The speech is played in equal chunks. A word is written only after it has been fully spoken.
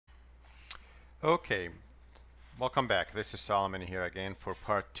Okay, welcome back. This is Solomon here again for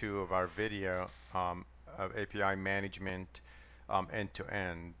part two of our video of API management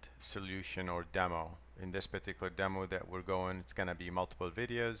end-to-end solution or demo. In this particular demo that we're going, it's going to be multiple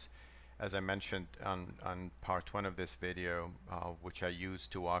videos. As I mentioned on part one of this video, which I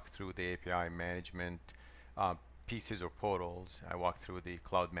used to walk through the API management uh, pieces or portals, I walked through the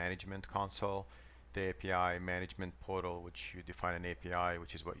cloud management console, the API management portal, which you define an API,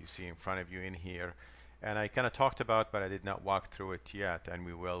 which is what you see in front of you in here. And I kind of talked about, but I did not walk through it yet, and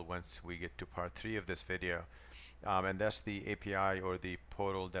we will once we get to part three of this video. And that's the API or the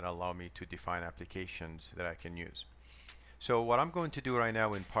portal that allow me to define applications that I can use. So what I'm going to do right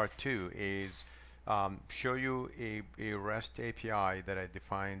now in part two is show you a REST API that I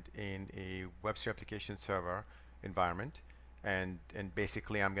defined in a WebSphere application server environment. And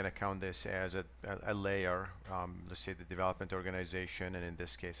basically I'm going to count this as a layer, let's say the development organization, and in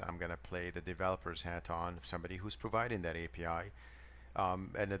this case I'm going to play the developer's hat on somebody who's providing that API.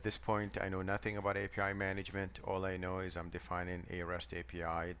 And at this point I know nothing about API management. All I know is I'm defining a REST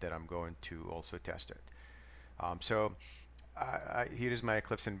API that I'm going to also test it. So here is my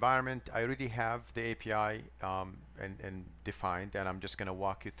Eclipse environment. I already have the API and defined, and I'm just going to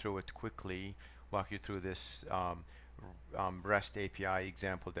walk you through it quickly, walk you through this REST API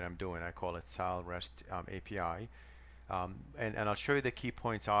example that I'm doing. I call it SAL REST API. And I'll show you the key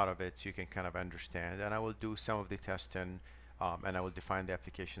points out of it so you can kind of understand. And I will do some of the testing, and I will define the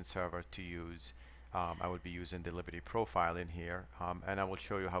application server to use. I will be using the Liberty profile in here, and I will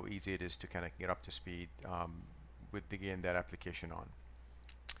show you how easy it is to kind of get up to speed with getting that application on.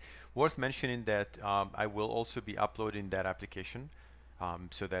 Worth mentioning that I will also be uploading that application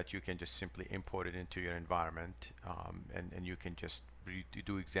so that you can just simply import it into your environment, and you can just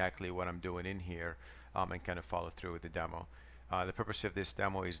do exactly what I'm doing in here and kind of follow through with the demo. The purpose of this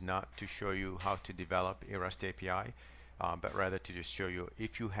demo is not to show you how to develop a REST API, but rather to just show you,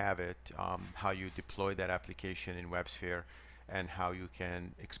 if you have it, how you deploy that application in WebSphere and how you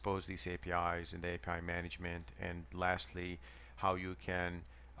can expose these APIs in the API management, and lastly how you can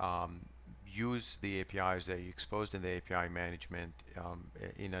use the APIs that you exposed in the API management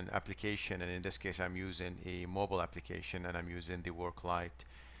in an application. And in this case I'm using a mobile application, and I'm using the Worklight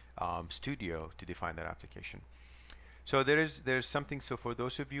Studio to define that application. So there's something. So for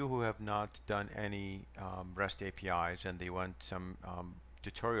those of you who have not done any REST APIs and they want some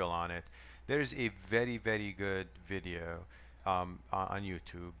tutorial on it, there is a very good video on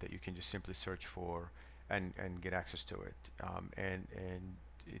YouTube that you can just simply search for and get access to it. And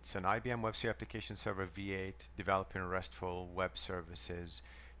it's an IBM WebSphere application server v8 developing RESTful web services,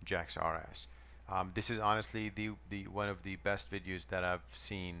 JAX-RS. This is honestly the one of the best videos that I've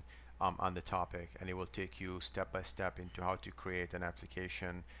seen on the topic, and it will take you step by step into how to create an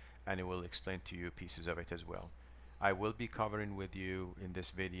application, and it will explain to you pieces of it as well. I will be covering with you in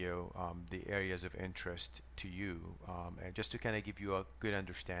this video the areas of interest to you, and just to kind of give you a good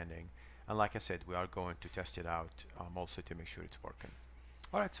understanding. And like I said, we are going to test it out also to make sure it's working.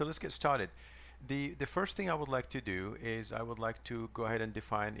 All right, so let's get started. The first thing I would like to do is I would like to go ahead and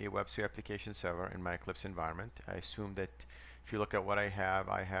define a WebSphere application server in my Eclipse environment. I assume that if you look at what I have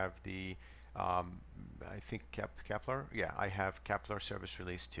the I think Kepler. Yeah, I have Kepler Service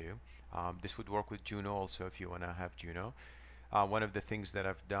Release 2. This would work with Juno also if you want to have Juno. One of the things that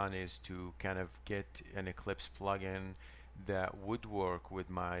I've done is to kind of get an Eclipse plugin that would work with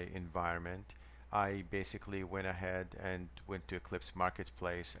my environment. I basically went ahead and went to Eclipse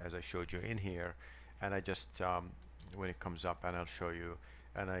Marketplace as I showed you in here, and I just when it comes up, and I'll show you,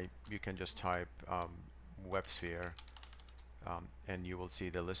 and you can just type WebSphere, and you will see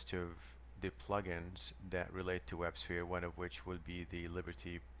the list of the plugins that relate to WebSphere, one of which will be the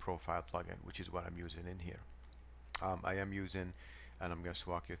Liberty profile plugin, which is what I'm using in here. I am using, and I'm going to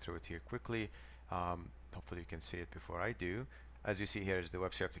walk you through it here quickly. Hopefully you can see it before I do. As you see here is the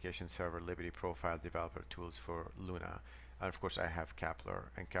WebSphere application server Liberty profile developer tools for Luna, and of course I have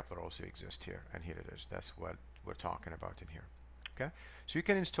Kepler, and Kepler also exists here, and here it is. That's what we're talking about in here. Okay, so you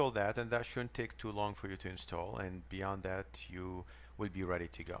can install that, and that shouldn't take too long for you to install, and beyond that you will be ready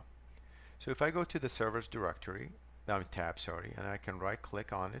to go. So if I go to the servers directory, tab, sorry, and I can right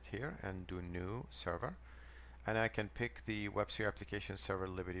click on it here and do new server, and I can pick the WebSphere application server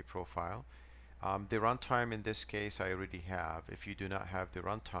Liberty profile. The runtime in this case I already have. If you do not have the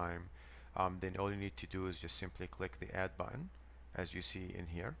runtime, then all you need to do is just simply click the add button, as you see in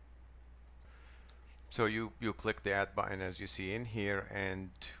here. So you click the add button as you see in here,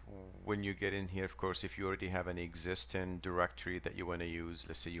 and when you get in here, of course, if you already have an existing directory that you want to use,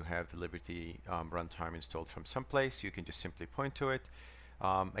 let's say you have the Liberty runtime installed from someplace, you can just simply point to it.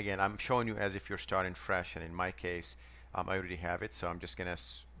 Again, I'm showing you as if you're starting fresh, and in my case, I already have it, so I'm just gonna,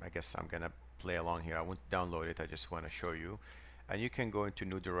 I guess I'm gonna play along here. I won't download it, I just want to show you. And you can go into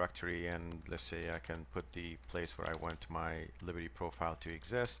new directory, and let's say I can put the place where I want my Liberty profile to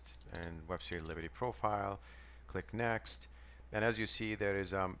exist, and WebSphere Liberty profile, click next. And as you see, there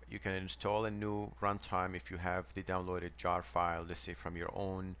is you can install a new runtime if you have the downloaded jar file, let's say from your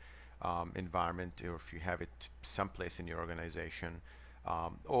own environment, or if you have it someplace in your organization,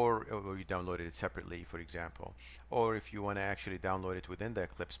 or you downloaded it separately, for example. Or if you want to actually download it within the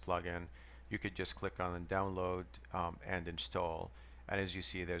Eclipse plugin, you could just click on download and install. And as you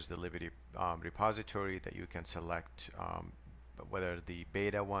see, there's the Liberty repository that you can select, whether the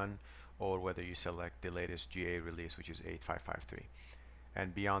beta one or whether you select the latest GA release, which is 8.553.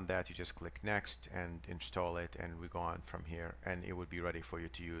 And beyond that, you just click next and install it, and we go on from here, and it will be ready for you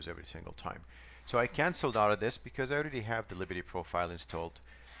to use every single time. So I canceled out of this because I already have the Liberty profile installed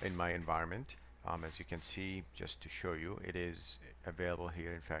in my environment. As you can see, just to show you, it is available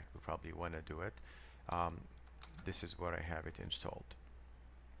here. In fact, we probably want to do it. This is where I have it installed.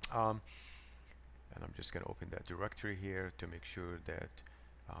 And I'm just going to open that directory here to make sure that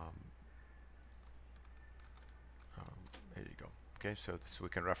there you go. Okay, so we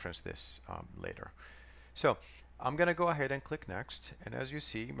can reference this later. So I'm going to go ahead and click next, and as you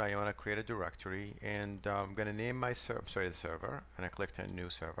see, I want to create a directory, and I'm going to name my the server, and I clicked on new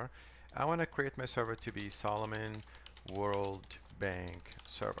server. I want to create my server to be Soloman World Bank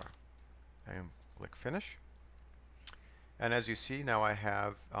Server, and click finish. And as you see, now I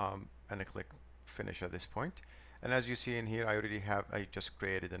have and I click finish at this point. And as you see in here, I just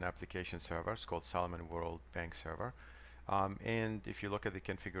created an application server. It's called Soloman World Bank Server. And if you look at the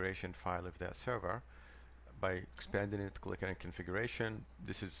configuration file of that server, by expanding it, clicking on configuration,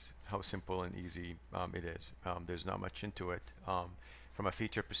 this is how simple and easy it is. There's not much into it. From a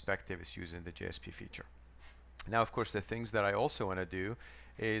feature perspective, it's using the JSP feature. Now, of course, the things that I also want to do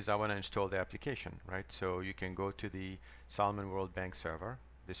is I want to install the application, right? So you can go to the Soloman World Bank server.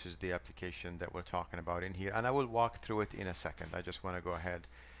 This is the application that we're talking about in here, and I will walk through it in a second. I just want to go ahead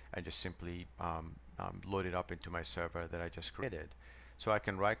and just simply load it up into my server that I just created. So I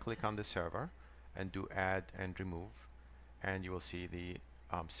can right-click on the server and do add and remove, and you will see the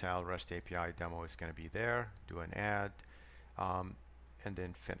Sal REST API demo is going to be there. Do an add, and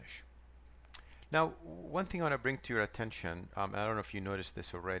then finish. Now, one thing I want to bring to your attention, I don't know if you noticed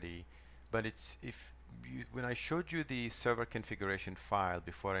this already, but when I showed you the server configuration file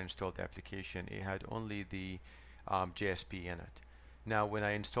before I installed the application, it had only the JSP in it. Now, when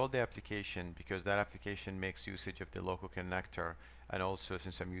I installed the application, because that application makes usage of the local connector, and also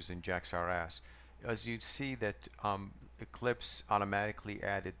since I'm using JAX-RS, as you see that Eclipse automatically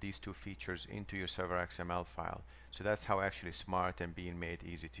added these two features into your server XML file. So that's how actually smart and being made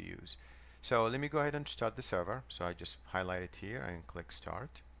easy to use. So let me go ahead and start the server. So I just highlight it here and click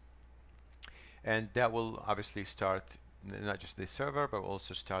start. And that will obviously start not just the server, but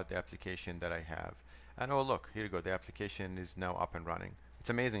also start the application that I have. And oh look, here you go, the application is now up and running. It's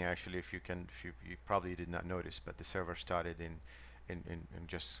amazing actually, if you probably did not notice, but the server started in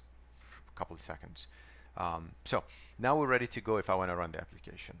just a couple of seconds. So now we're ready to go if I want to run the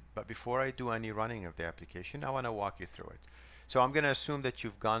application. But before I do any running of the application, I want to walk you through it. So I'm going to assume that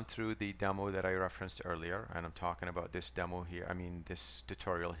you've gone through the demo that I referenced earlier, and I'm talking about this demo here, this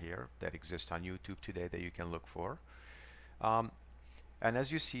tutorial here that exists on YouTube today that you can look for. And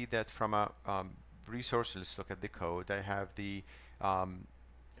as you see that from a resource, let's look at the code. I have the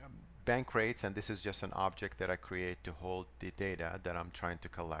bank rates, and this is just an object that I create to hold the data that I'm trying to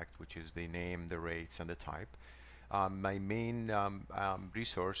collect, which is the name, the rates, and the type. My main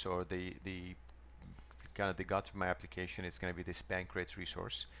resource, or the kind of the gut of my application, is going to be this bank rates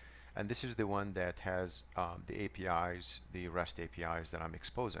resource, and this is the one that has the APIs, the REST APIs that I'm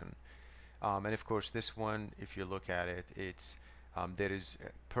exposing. And of course, this one, if you look at it, it's there is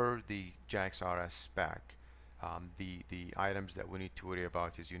per the JAX-RS spec. The items that we need to worry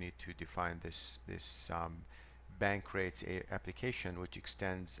about is you need to define this bank rates application, which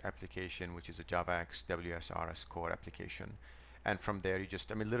extends application, which is a JavaX WSRS core application, and from there you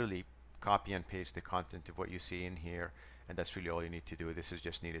just literally copy and paste the content of what you see in here, and that's really all you need to do. This is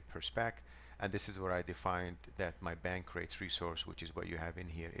just needed per spec, and this is where I defined that my bank rates resource, which is what you have in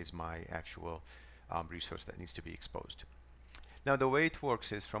here, is my actual resource that needs to be exposed. Now the way it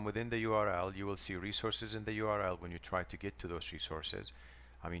works is from within the URL, you will see resources in the URL when you try to get to those resources.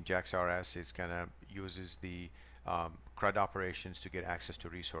 JAX-RS is uses the CRUD operations to get access to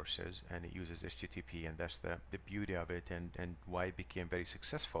resources, and it uses HTTP, and that's the beauty of it, and why it became very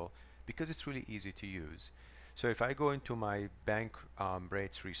successful, because it's really easy to use. So if I go into my bank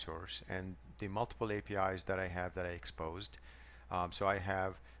rates resource and the multiple APIs that I have that I exposed, so I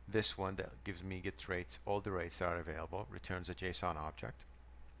have this one that gives me gets rates, all the rates that are available, returns a JSON object,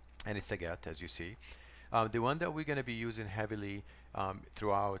 and it's a get, as you see. The one that we're going to be using heavily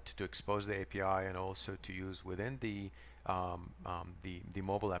throughout to expose the API and also to use within the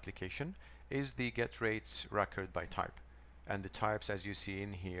mobile application is the get rates record by type. And the types, as you see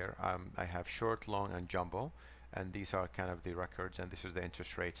in here, I have short, long, and jumbo, and these are kind of the records, and this is the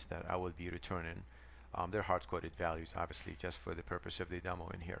interest rates that I will be returning. They're hard-coded values, obviously, just for the purpose of the demo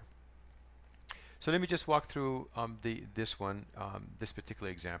in here. So let me just walk through this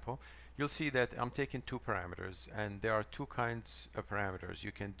particular example. You'll see that I'm taking two parameters, and there are two kinds of parameters.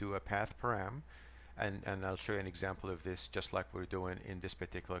 You can do a path param, and I'll show you an example of this just like we're doing in this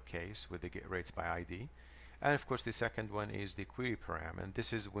particular case with the get rates by ID. And of course the second one is the query param, and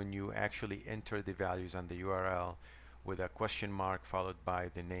this is when you actually enter the values on the URL with a question mark followed by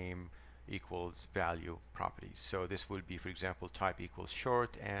the name equals value properties. So this will be, for example, type equals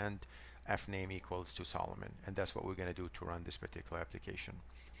short and fname equals to Soloman, and that's what we're going to do to run this particular application,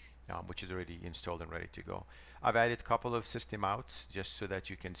 which is already installed and ready to go. I've added a couple of system outs just so that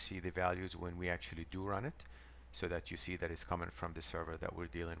you can see the values when we actually do run it, so that you see that it's coming from the server that we're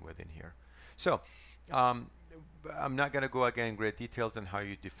dealing with in here. So I'm not going to go again in great details on how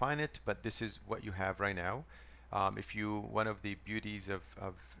you define it, but this is what you have right now. One of the beauties of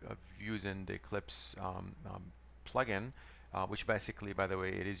using the Eclipse plugin, which basically, by the way,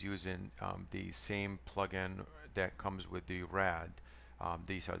 it is using the same plugin that comes with the RAD.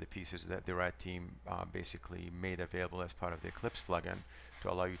 These are the pieces that the RAD team basically made available as part of the Eclipse plugin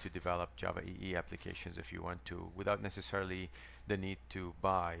to allow you to develop Java EE applications if you want to, without necessarily the need to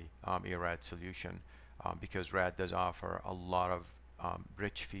buy a RAD solution, because RAD does offer a lot of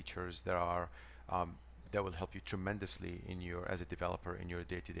rich features that are that will help you tremendously in your as a developer in your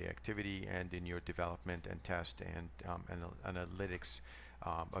day-to-day activity and in your development and test and analytics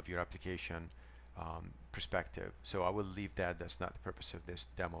of your application perspective. So I will leave that. That's not the purpose of this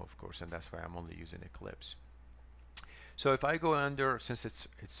demo, of course, and that's why I'm only using Eclipse. So if I go under, since it's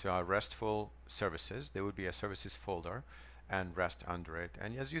RESTful services, there would be a services folder and REST under it.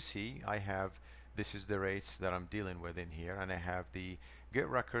 And as you see, I have, this is the rates that I'm dealing with in here, and I have the get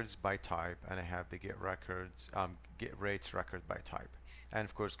records by type, and I have the get rates record by type, and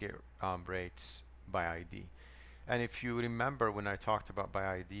of course get rates by ID. And if you remember when I talked about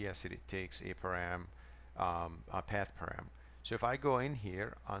by ID, I said it takes a param, a path param. So if I go in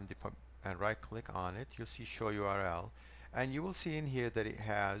here on the and right click on it, you'll see show URL, and you will see in here that it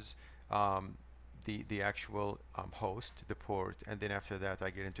has the actual host, the port, and then after that I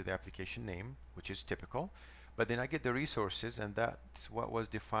get into the application name, which is typical, but then I get the resources, and that's what was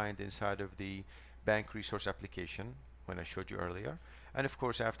defined inside of the bank resource application when I showed you earlier. And of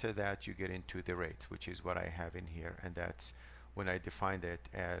course after that you get into the rates, which is what I have in here, and that's when I defined it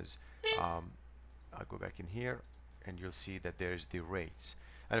as I'll go back in here and you'll see that there's the rates.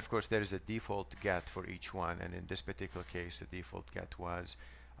 And of course there is a default get for each one, and in this particular case the default get was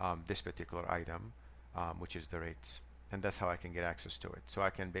this particular item, which is the rates, and that's how I can get access to it. So I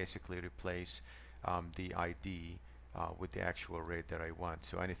can basically replace the ID with the actual rate that I want.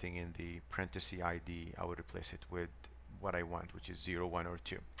 So anything in the parenthesis ID, I would replace it with what I want, which is 0, 1, or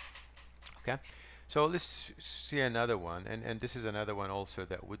 2. Okay, so let's see another one, and this is another one also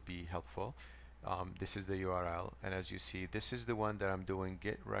that would be helpful. This is the URL, and as you see, this is the one that I'm doing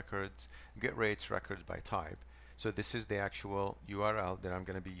get rates records by type. So this is the actual URL that I'm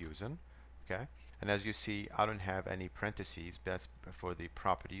going to be using. Okay, and as you see, I don't have any parentheses. That's for the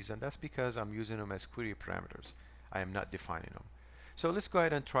properties, and that's because I'm using them as query parameters. I am not defining them. So let's go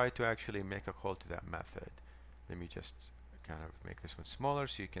ahead and try to actually make a call to that method. Let me just kind of make this one smaller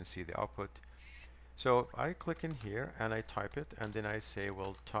so you can see the output. So I click in here and I type it, and then I say,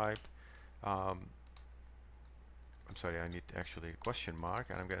 well, type I'm sorry, I need actually a question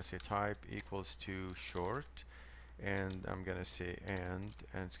mark, and I'm going to say type equals to short, and I'm going to say and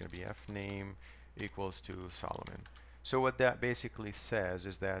it's going to be fname equals to Soloman. So what that basically says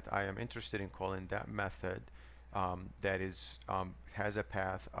is that I am interested in calling that method that is has a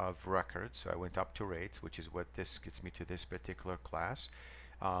path of records. So I went up to rates, which is what this gets me to this particular class,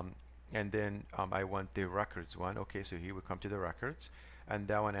 and then I want the records one. Okay, so here we come to the records, and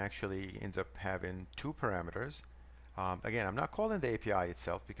that one actually ends up having two parameters. Again, I'm not calling the API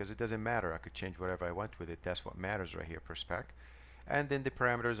itself because it doesn't matter. I could change whatever I want with it. That's what matters right here per spec. And then the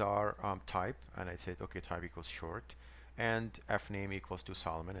parameters are type, and I said, okay, type equals short, and fname equals to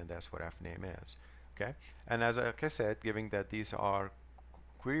Soloman, and that's what fname is. Okay, and like I said, given that these are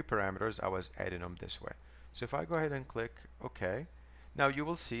query parameters, I was adding them this way. So if I go ahead and click OK, now you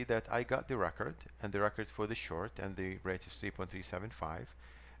will see that I got the record, and the record for the short, and the rate is 3.375.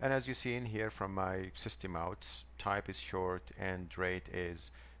 And as you see in here from my system out, type is short and rate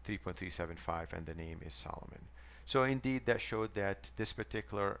is 3.375, and the name is Solomon. So indeed that showed that this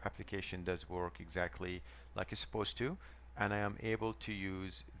particular application does work exactly like it's supposed to, and I am able to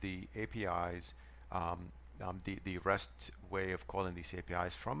use the APIs, the REST way of calling these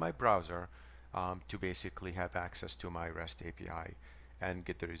APIs from my browser, to basically have access to my REST API and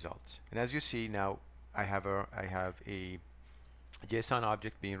get the results. And as you see now, I have a JSON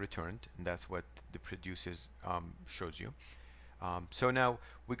object being returned, and that's what the produces shows you. So now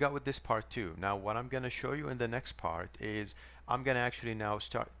we got with this part too. Now what I'm going to show you in the next part is I'm going to actually now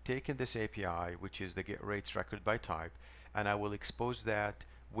start taking this API, which is the get rates record by type, and I will expose that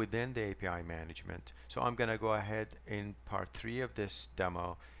within the API management. So I'm going to go ahead in part 3 of this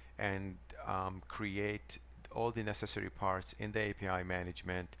demo and create all the necessary parts in the API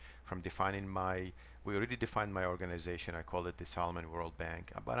management, from defining we already defined my organization. I call it the Solomon World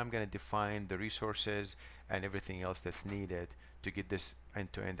Bank, but I'm going to define the resources and everything else that's needed to get this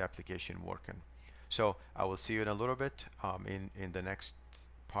end-to-end application working. So I will see you in a little bit in the next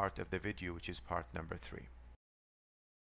part of the video, which is part number 3.